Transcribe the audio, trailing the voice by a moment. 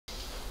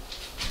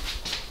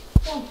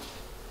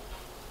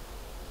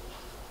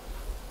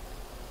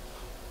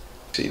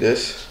See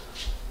this?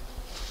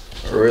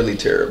 Really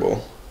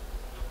terrible.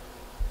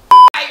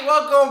 Hey,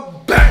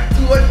 welcome back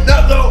to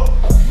another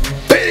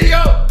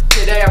video.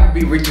 Today I'm gonna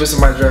be retwisting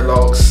my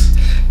dreadlocks.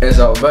 It's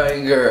a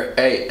banger,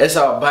 hey, it's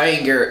a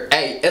banger,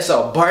 hey, it's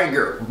a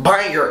banger.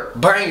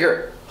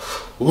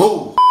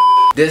 Woo!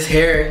 This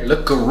hair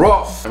looking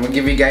rough. I'm gonna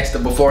give you guys the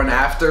before and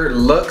after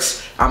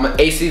looks. I'm gonna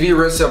ACV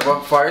rinse it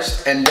up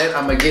first, and then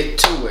I'm gonna get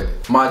to it.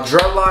 My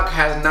dreadlock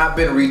has not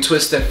been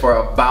retwisted for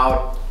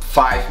about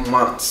 5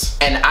 months,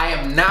 and I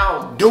am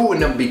now doing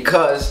them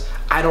because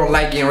I don't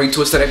like getting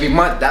retwisted every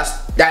month.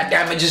 That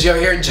damages your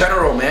hair in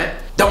general, man.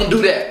 Don't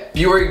do that. If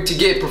you were to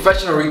get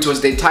professional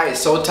retwist, they tie it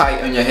so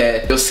tight on your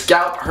head. Your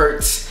scalp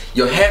hurts,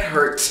 your head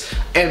hurts,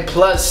 and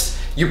plus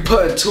you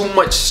put too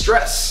much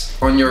stress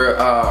on your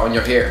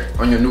hair,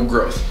 on your new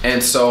growth.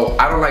 And so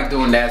I don't like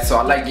doing that. So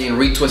I like getting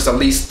retwist at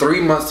least 3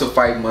 months to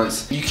 5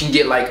 months. You can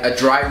get like a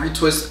dry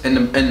retwist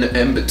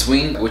in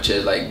between, which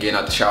is like getting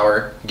out the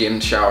shower, getting in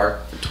the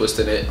shower,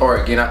 twisting it, or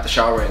getting out the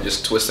shower and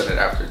just twisting it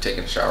after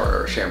taking a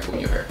shower or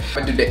shampooing your hair.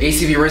 I do the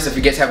ACV rinse. If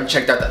you guys haven't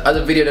checked out the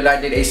other video that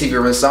I did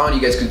ACV rinse on, you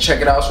guys can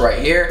check it out. It's right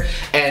here.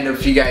 And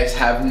if you guys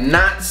have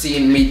not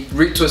seen me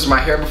retwist my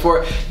hair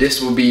before,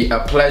 this will be a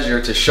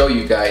pleasure to show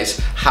you guys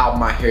how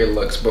my hair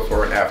looks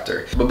before and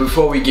after. But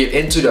before we get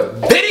into the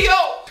video,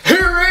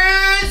 here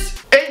is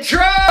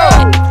intro.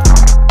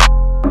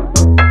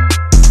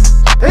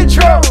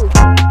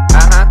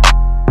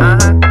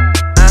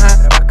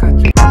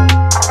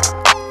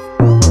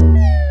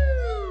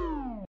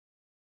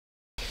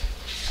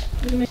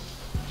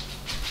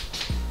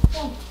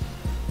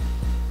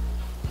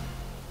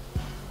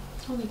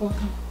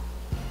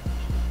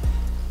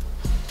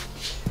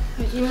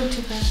 You went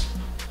too fast.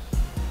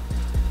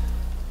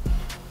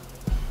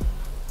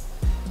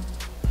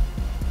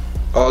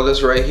 All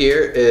this right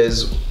here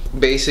is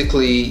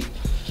basically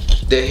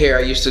the hair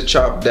I used to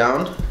chop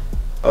down.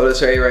 All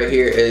this hair right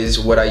here is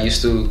what I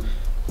used to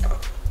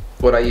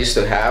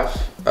have,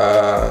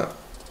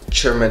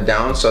 trim it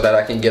down so that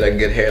I can get a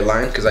good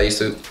hairline, because I used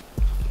to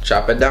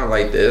chop it down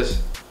like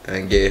this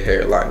and get a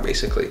hairline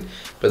basically.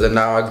 But then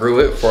now I grew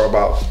it for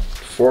about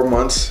 4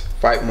 months,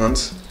 5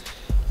 months,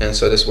 and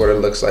so this is what it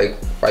looks like,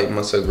 5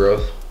 months of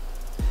growth.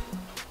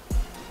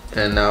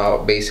 And now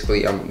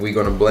basically we're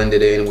gonna blend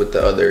it in with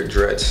the other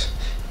dreads,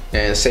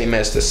 and same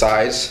as the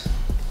size.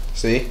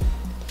 See,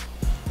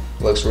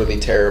 looks really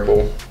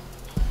terrible.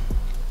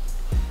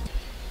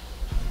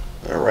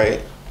 All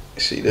right,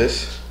 see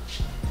this?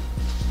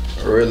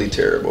 Really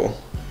terrible,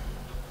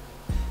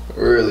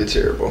 really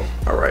terrible.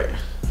 All right,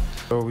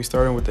 so we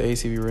started with the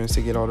ACV rinse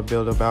to get all the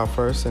buildup out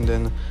first, and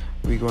then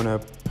we're gonna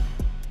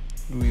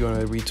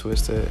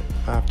retwist it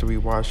after we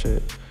wash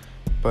it.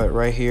 But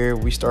right here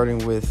we starting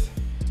with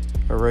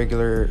a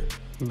regular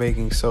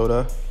baking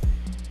soda.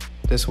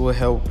 This will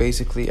help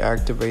basically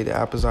activate the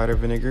apple cider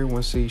vinegar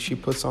once she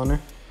puts on her.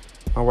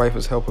 My wife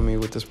is helping me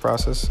with this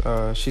process.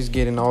 She's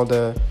getting all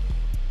the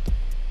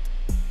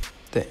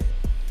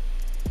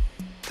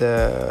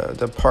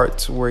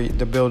parts where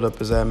the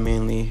buildup is at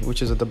mainly,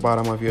 which is at the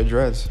bottom of your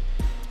dreads,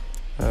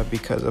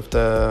 because of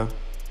the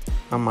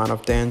amount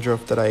of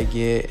dandruff that I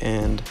get.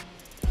 And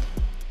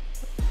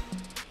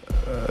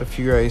if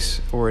you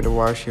guys were to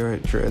wash your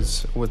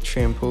dreads with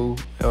shampoo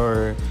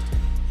or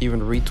even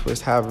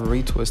have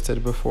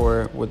retwisted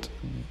before with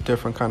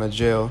different kind of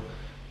gel,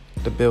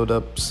 the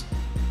buildups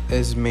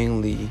is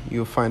mainly,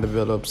 you'll find the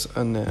buildups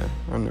on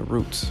the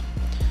roots.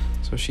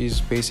 So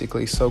she's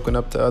basically soaking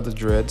up the other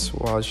dreads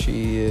while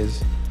she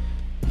is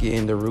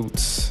getting the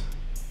roots.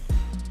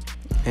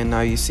 And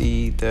now you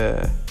see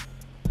the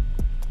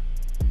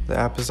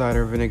apple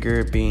cider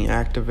vinegar being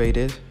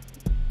activated,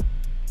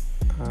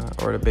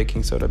 or the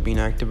baking soda being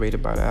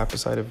activated by the apple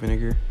cider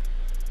vinegar.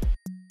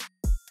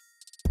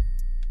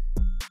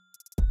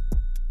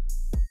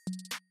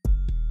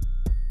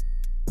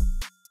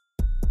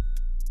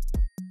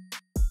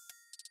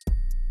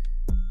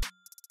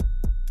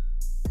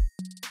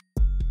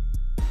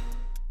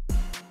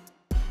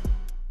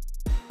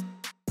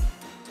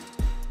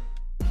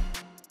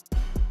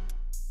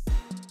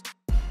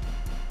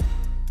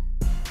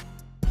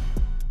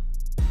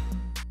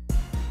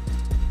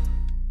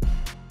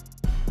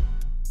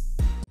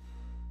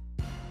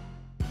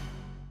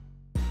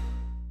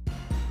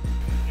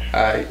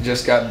 I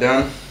just got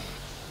done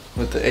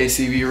with the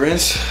ACV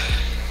rinse,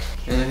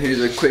 and here's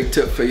a quick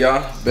tip for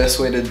y'all. Best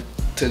way to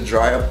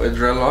dry up a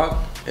dreadlock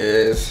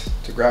is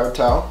to grab a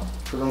towel,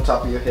 put it on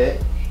top of your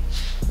head,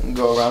 and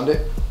go around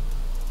it,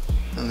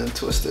 and then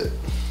twist it.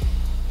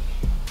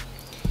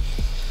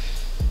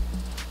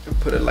 And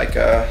put it like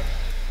an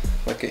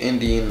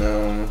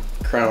Indian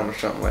crown or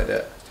something like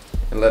that,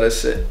 and let it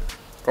sit.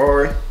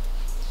 Or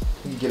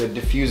you get a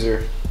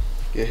diffuser,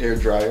 get a hair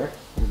dryer,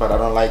 but I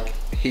don't like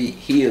heat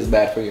is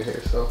bad for your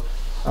hair, so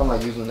I'm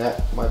not using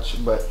that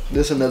much. But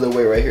this is another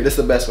way right here. This is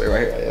the best way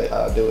right here.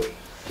 I'll do it.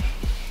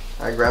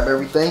 I grab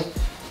everything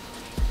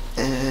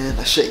and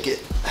I shake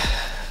it,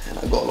 and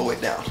I go all the way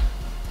down.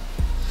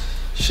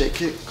 Shake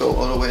it, go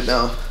all the way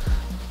down.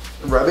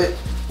 Rub it,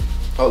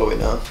 all the way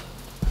down.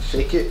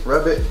 Shake it,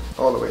 rub it,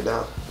 all the way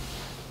down.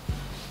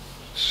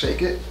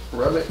 shake it,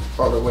 rub it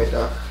all the way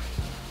down.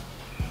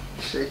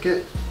 Shake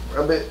it,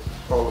 rub it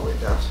all the way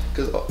down.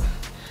 Cause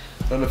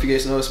I don't know if you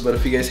guys noticed, but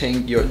if you guys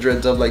hang your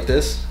dreads up like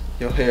this,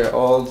 your hair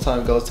all the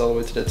time goes all the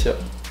way to the tip.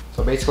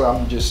 So basically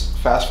I'm just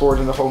fast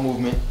forwarding the whole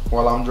movement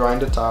while I'm drying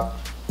the top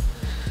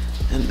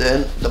and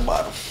then the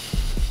bottom.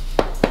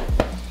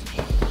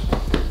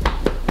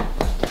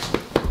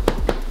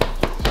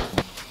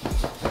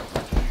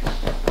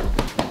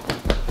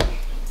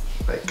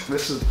 Like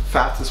this is the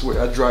fastest way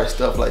I dry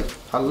stuff. Like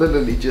I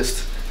literally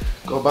just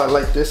go about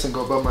like this and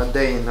go about my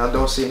day and I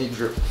don't see any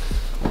drip.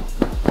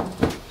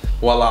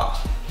 Voila,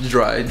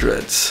 dry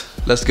dreads.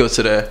 Let's go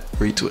to the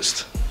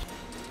retwist.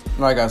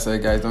 Like I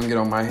said, guys, don't get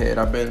on my head.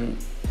 I've been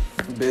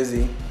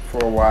busy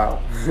for a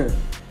while.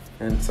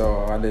 And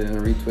so I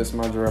didn't retwist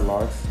my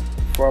dreadlocks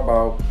for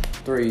about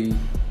 3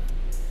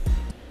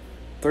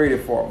 to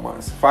 4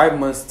 months. 5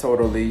 months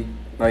totally,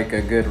 like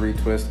a good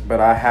retwist, but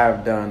I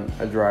have done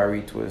a dry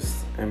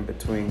retwist in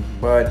between.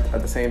 But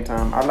at the same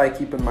time, I like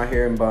keeping my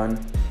hair in bun,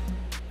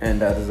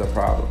 and that is a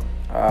problem.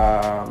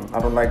 I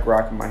don't like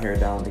rocking my hair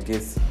down. It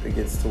gets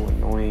too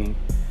annoying.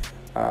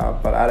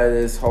 But out of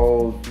this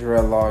whole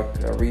dreadlock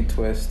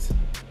retwist,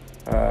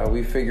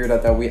 we figured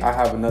out that I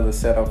have another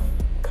set of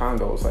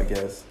Congos, I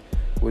guess,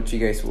 which you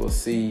guys will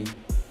see,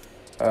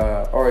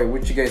 or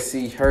which you guys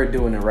see her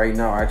doing it right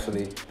now.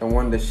 Actually, the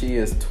one that she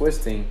is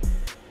twisting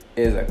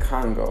is a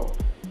Congo,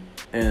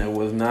 and it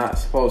was not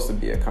supposed to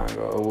be a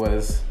Congo. It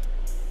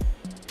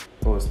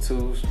was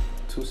two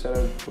set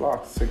of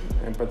locks,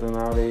 but then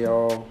now they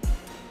all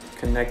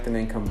connecting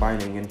and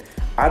combining, and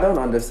I don't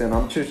understand.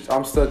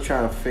 I'm still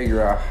trying to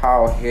figure out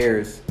how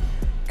hairs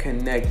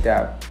connect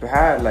that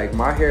bad. Like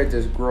my hair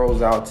just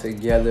grows out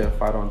together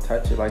if I don't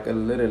touch it. Like it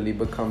literally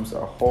becomes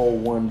a whole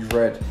one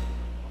dread,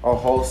 a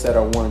whole set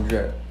of one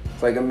dread.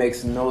 It's like it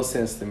makes no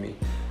sense to me.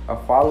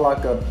 If I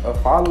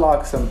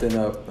lock something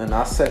up and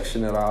I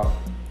section it out,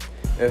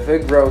 if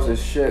it grows, it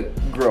should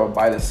grow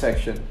by the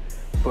section.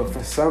 But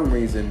for some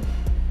reason,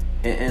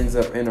 it ends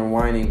up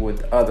intertwining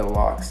with other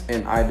locks,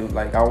 and I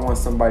want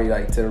somebody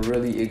like to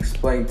really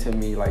explain to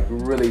me, like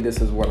really this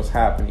is what is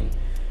happening,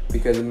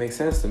 because it makes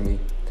sense to me.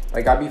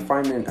 Like I be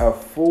finding a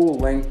full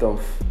length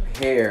of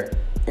hair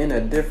in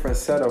a different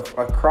set of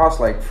across,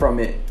 like from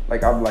it.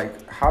 Like I'm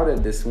like, how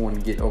did this one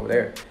get over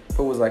there? If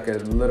it was like a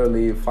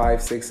literally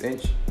 5-6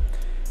 inch,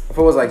 if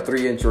it was like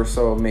 3 inch or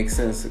so, it makes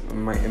sense. It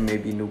may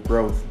be new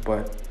growth,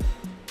 but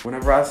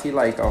whenever I see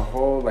like a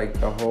whole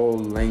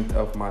length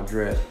of my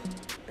dread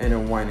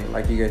intertwining,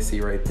 like you guys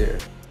see right there,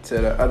 to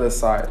the other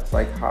side, it's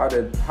like how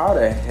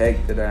the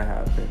heck did that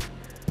happen?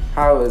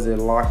 How is it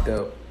locked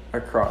up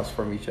across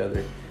from each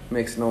other?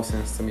 Makes no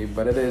sense to me,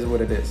 but it is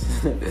what it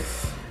is.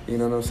 You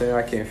know what I'm saying?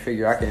 I can't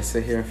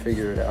sit here and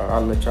figure it out.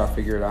 I'll let y'all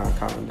figure it out and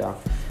comment down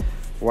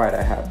why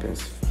that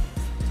happens,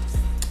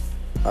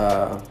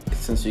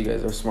 since you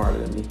guys are smarter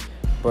than me.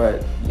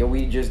 But yeah,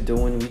 we just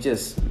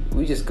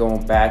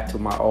going back to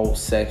my old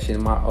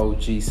section, my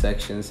OG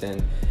sections,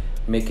 and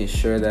making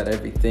sure that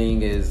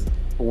everything is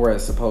where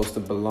it's supposed to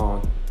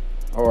belong,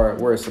 or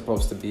where it's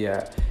supposed to be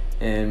at,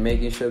 and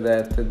making sure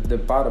that the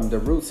bottom, the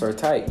roots are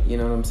tight. You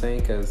know what I'm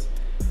saying? Because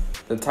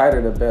the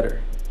tighter the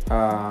better.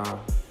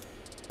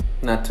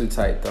 Not too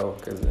tight though,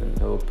 because then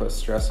it will put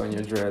stress on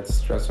your dreads,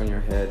 stress on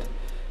your head.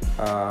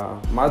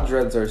 My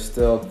dreads are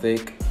still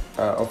thick.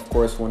 Of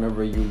course,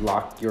 whenever you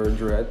lock your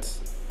dreads,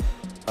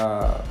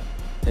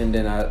 and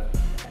then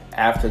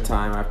after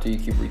you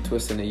keep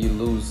retwisting it, you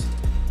lose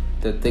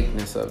the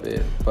thickness of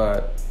it.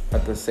 But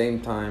at the same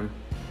time,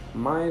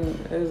 mine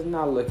is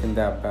not looking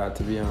that bad,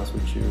 to be honest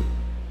with you.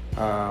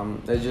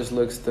 It just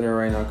looks thinner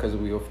right now because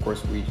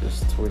we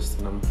just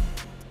twisting them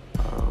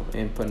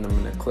and putting them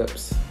in the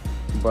clips.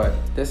 But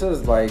this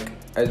is like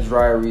a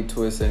dry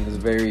retwist, and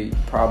it's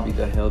probably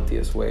the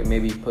healthiest way.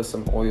 Maybe put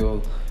some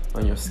oil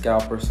on your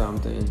scalp or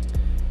something.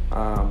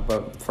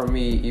 But for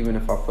me, even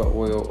if I put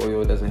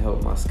oil doesn't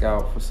help my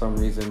scalp. For some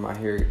reason,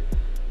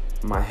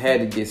 my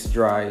head gets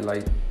dry.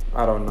 Like,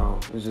 I don't know.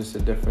 It's just a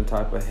different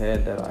type of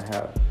head that I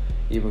have.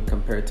 Even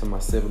compared to my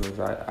siblings,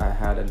 I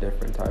had a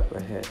different type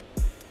of head.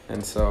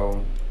 And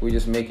so we're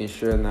just making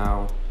sure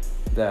now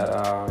that,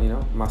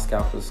 my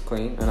scalp is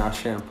clean, and I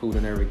shampooed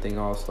and everything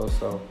also.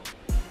 So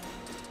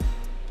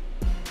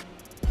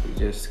we're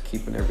just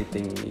keeping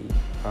everything neat.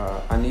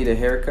 I need a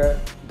haircut.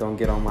 Don't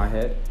get on my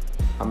head.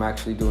 I'm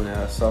actually doing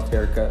a self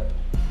haircut,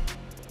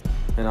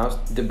 and I was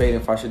debating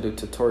if I should do a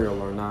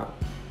tutorial or not.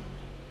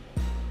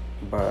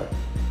 But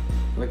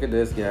look at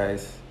this,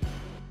 guys.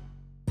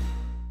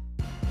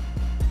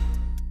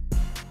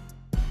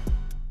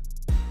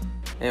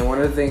 And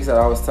one of the things that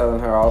I was telling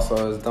her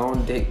also is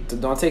don't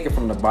take it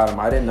from the bottom.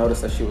 I didn't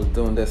notice that she was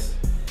doing this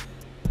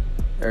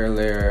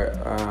earlier.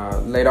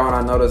 Later on,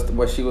 I noticed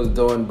what she was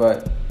doing,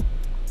 but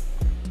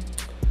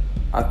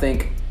I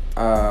think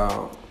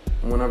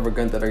whenever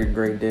Gunther the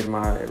Great did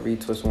my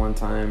retwist one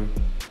time,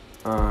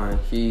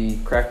 he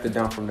cracked it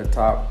down from the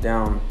top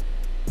down,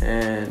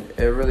 and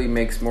it really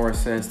makes more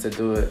sense to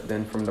do it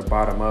than from the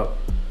bottom up,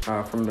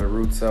 from the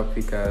roots up,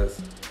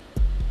 because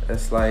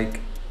it's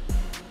like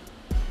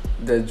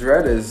the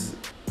dread is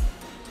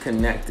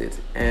connected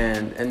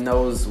and it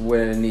knows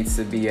where it needs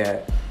to be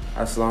at,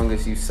 as long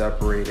as you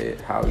separate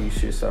it how you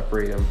should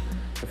separate them.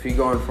 If you're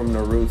going from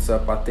the roots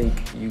up, I think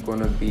you're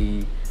gonna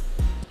be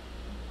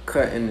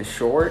cutting it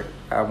short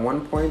at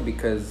one point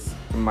because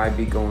it might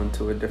be going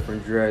to a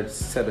different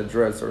set of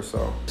dreads or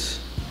so.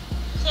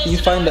 Can you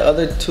find the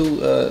other two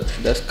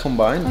that's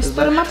combined? Let's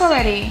put them up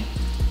already.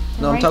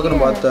 No, I'm talking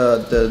about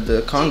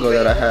the Congo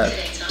that I had.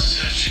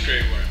 Such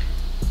great work.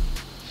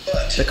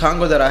 But The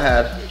Congo that I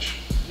had.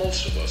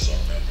 most of us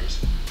are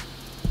members.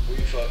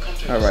 We've come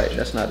to Alright,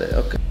 that's not it.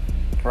 Okay.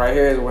 Right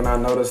here is when I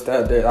noticed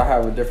that I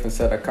have a different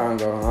set of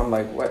Congo, and I'm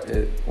like,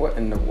 what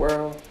in the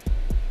world?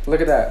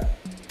 Look at that.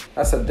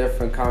 That's a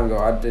different Congo.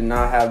 I did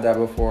not have that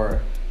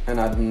before, and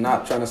I'm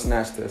not trying to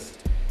snatch this.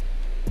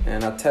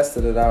 And I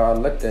tested it out. I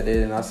looked at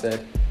it and I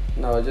said,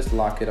 no, just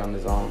lock it on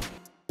its own.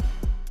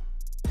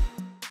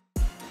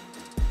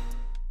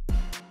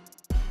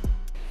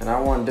 And I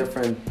want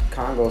different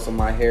Congos on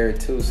my hair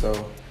too,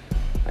 so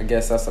I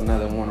guess that's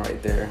another one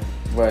right there.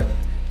 But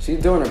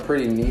she's doing it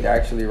pretty neat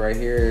actually right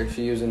here. She's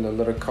using the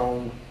little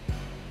comb.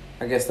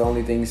 I guess the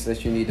only things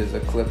that you need is a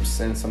clips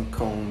and some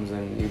combs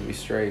and you'll be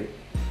straight.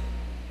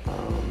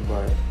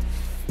 But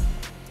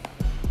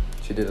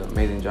she did an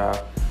amazing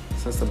job.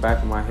 Since the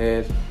back of my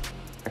head,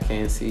 I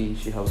can't see,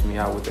 she helps me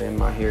out with it, and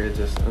my hair is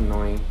just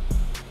annoying,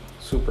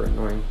 super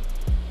annoying.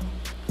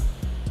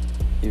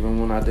 Even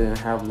when I didn't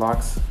have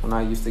locks, when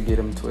I used to get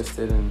them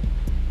twisted, and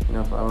you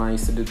know, when I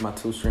used to do my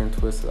 2-strand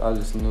twists, I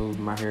just knew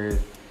my hair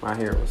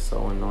was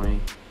so annoying.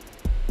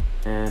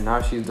 And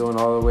now she's doing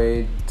all the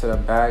way to the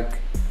back.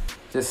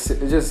 It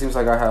just seems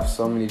like I have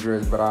so many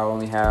dreads, but I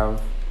only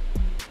have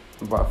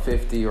about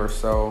 50 or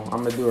so.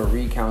 I'm gonna do a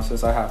recount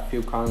since I have a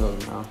few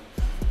Congos now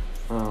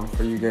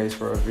for you guys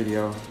for a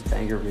video,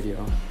 banger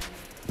video.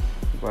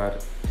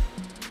 But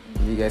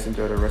if you guys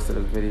enjoy the rest of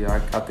this video,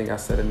 I think I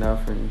said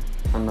enough, and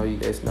I know you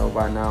guys know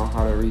by now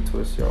how to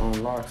retwist your own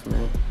locks,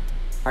 man.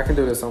 I can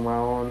do this on my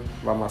own,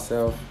 by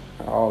myself,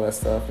 all that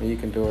stuff, and you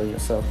can do it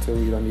yourself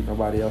too. You don't need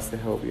nobody else to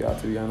help you out,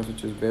 to be honest,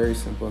 which is very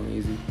simple and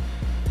easy.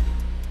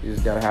 You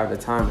just gotta have the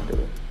time to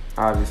do it.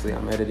 Obviously,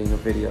 I'm editing a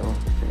video,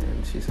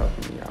 and she's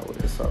helping me out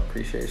with it, so I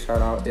appreciate it.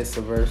 Shout out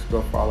Isaverse,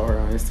 go follow her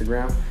on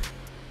Instagram.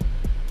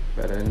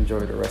 Better enjoy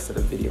the rest of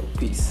the video.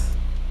 Peace.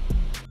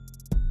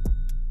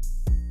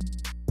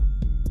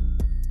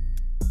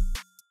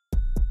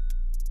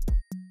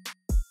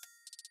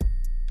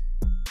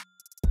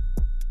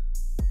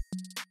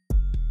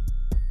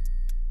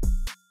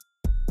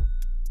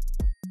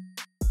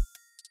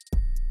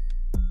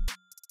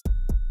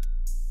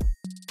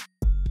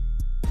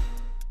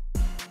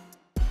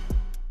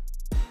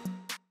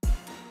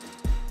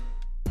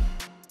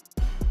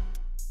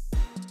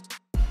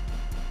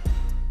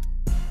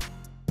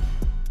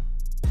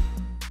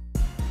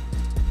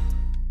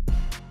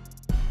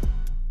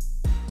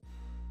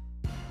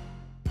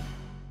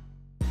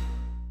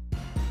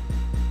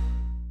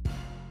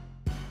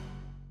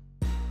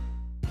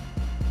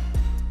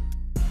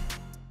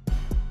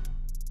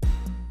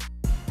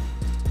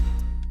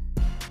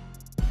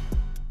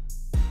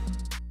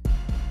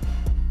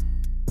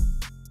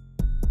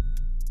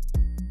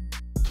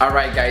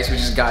 Alright guys, we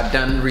just got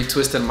done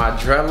retwisting my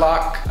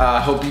dreadlock.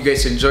 Hope you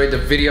guys enjoyed the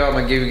video. I'm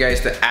gonna give you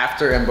guys the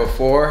after and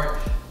before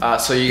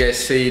so you guys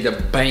see the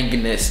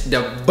bangerness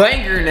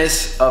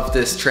of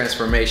this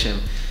transformation.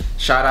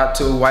 Shout out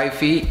to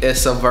wifey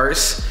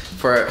Isaverse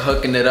for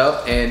hooking it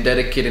up and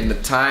dedicating the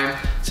time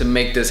to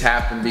make this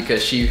happen,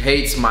 because she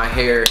hates my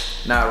hair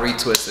not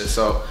retwisted.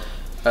 So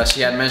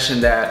she had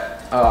mentioned that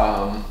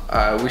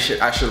I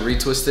should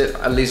retwist it,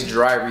 at least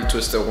dry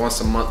retwist it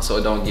once a month so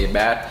it don't get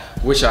bad,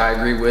 which I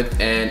agree with.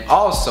 And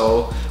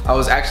also I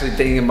was actually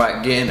thinking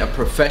about getting a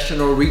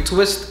professional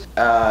retwist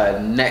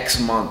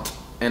next month,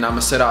 and I'm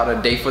gonna set out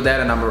a date for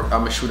that, and I'm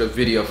gonna shoot a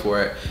video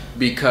for it,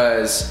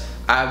 because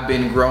I've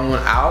been growing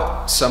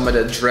out some of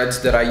the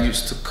dreads that I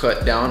used to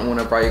cut down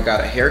whenever I got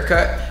a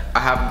haircut. I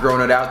have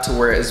grown it out to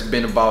where it's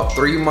been about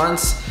 3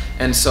 months,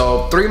 and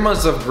so 3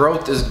 months of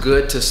growth is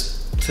good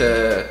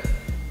to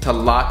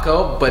lock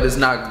up, but it's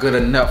not good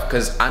enough,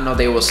 because I know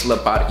they will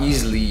slip out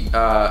easily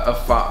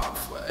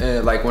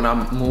like when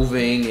I'm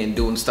moving and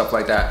doing stuff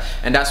like that.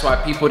 And that's why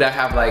people that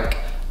have like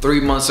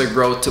 3 months of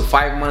growth to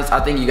 5 months,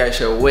 I think you guys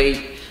should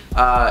wait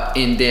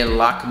and then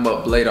lock them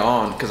up later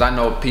on, because I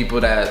know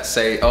people that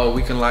say, oh,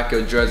 we can lock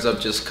your dreads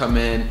up, just come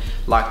in,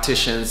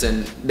 locticians,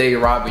 and they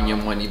robbing your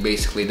money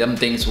basically. Them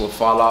things will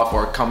fall off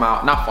or come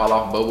out, not fall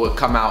off, but will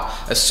come out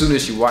as soon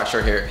as you wash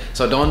your hair.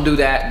 So don't do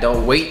that.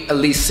 Don't wait at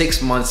least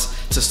 6 months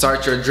to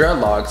start your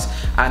dreadlocks.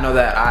 I know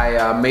that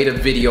I made a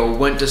video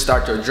when to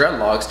start your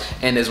dreadlocks,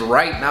 and it's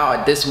right now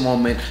at this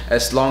moment,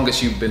 as long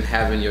as you've been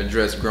having your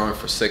dreads growing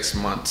for 6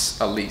 months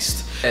at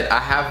least. And I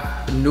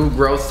have new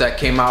growth that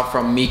came out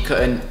from me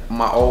cutting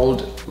my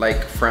old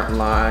like front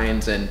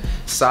lines and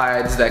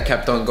sides that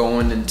kept on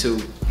going into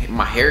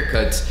my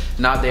haircuts.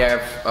 Now they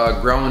have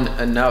grown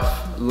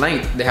enough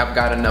length, they have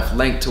got enough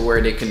length to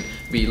where they can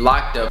be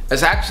locked up.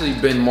 It's actually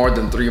been more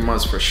than 3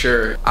 months for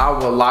sure. I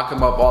will lock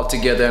them up all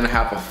together and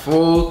have a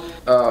full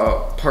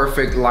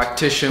perfect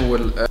loctician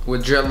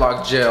with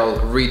dreadlock gel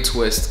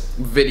retwist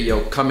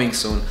video coming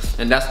soon,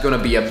 and that's gonna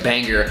be a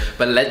banger.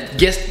 But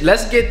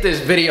let's get this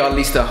video at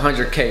least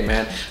 100K,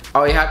 man.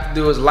 All you have to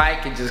do is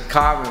like and just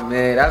comment,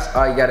 man. That's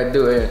all you gotta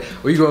do.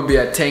 We're gonna be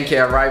at 10K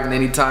arriving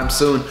anytime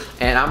soon,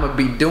 and I'm gonna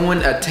be doing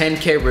a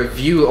 10K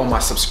review on my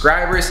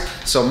subscribers.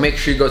 So make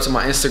sure you go to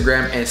my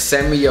Instagram and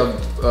send me a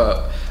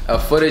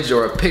footage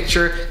or a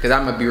picture, because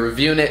I'm gonna be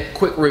reviewing it.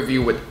 Quick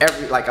review with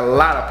like a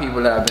lot of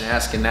people that have been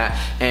asking that.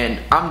 And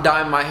I'm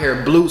dyeing my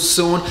hair blue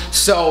soon,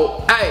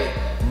 so hey,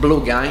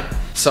 blue gang.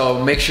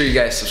 So make sure you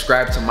guys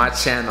subscribe to my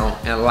channel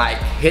and like,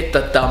 hit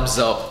the thumbs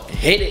up,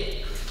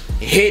 hit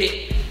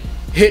it,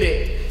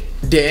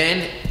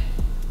 then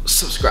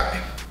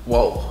subscribe.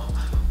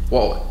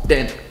 Whoa,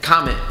 then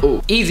comment.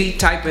 Ooh, easy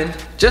typing.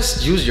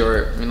 Just use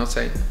your, you know,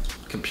 say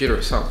computer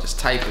or something. Just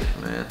type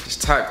it, man.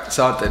 Just type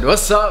something.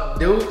 What's up,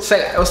 dude?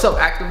 Say what's up,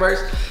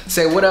 Activerse.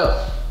 Say what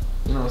up.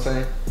 You know what I'm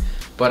saying?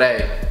 But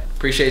hey,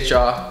 appreciate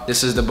y'all.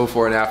 This is the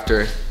before and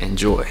after.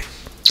 Enjoy.